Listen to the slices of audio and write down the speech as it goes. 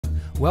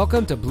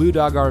Welcome to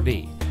Bluedog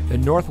RV, the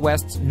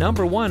Northwest's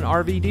 #1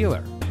 RV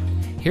dealer.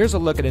 Here's a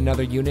look at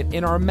another unit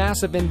in our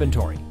massive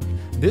inventory.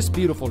 This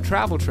beautiful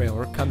travel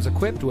trailer comes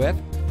equipped with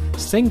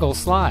single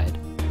slide,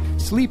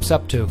 sleeps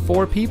up to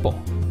 4 people.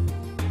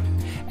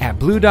 At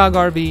Bluedog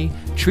RV,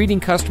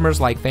 treating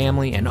customers like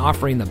family and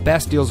offering the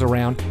best deals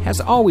around has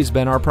always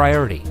been our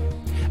priority.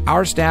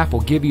 Our staff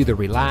will give you the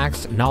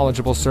relaxed,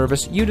 knowledgeable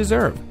service you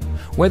deserve.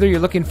 Whether you're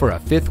looking for a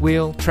fifth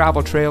wheel,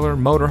 travel trailer,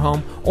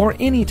 motorhome, or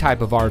any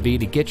type of RV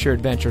to get your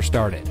adventure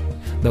started.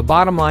 The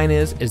bottom line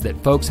is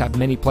that folks have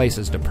many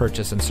places to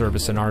purchase and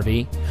service an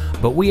RV,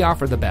 but we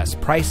offer the best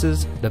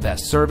prices, the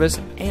best service,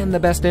 and the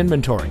best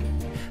inventory.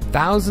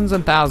 Thousands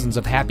and thousands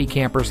of happy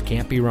campers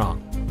can't be wrong.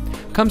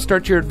 Come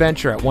start your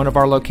adventure at one of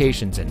our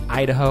locations in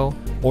Idaho,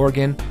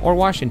 Oregon, or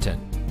Washington.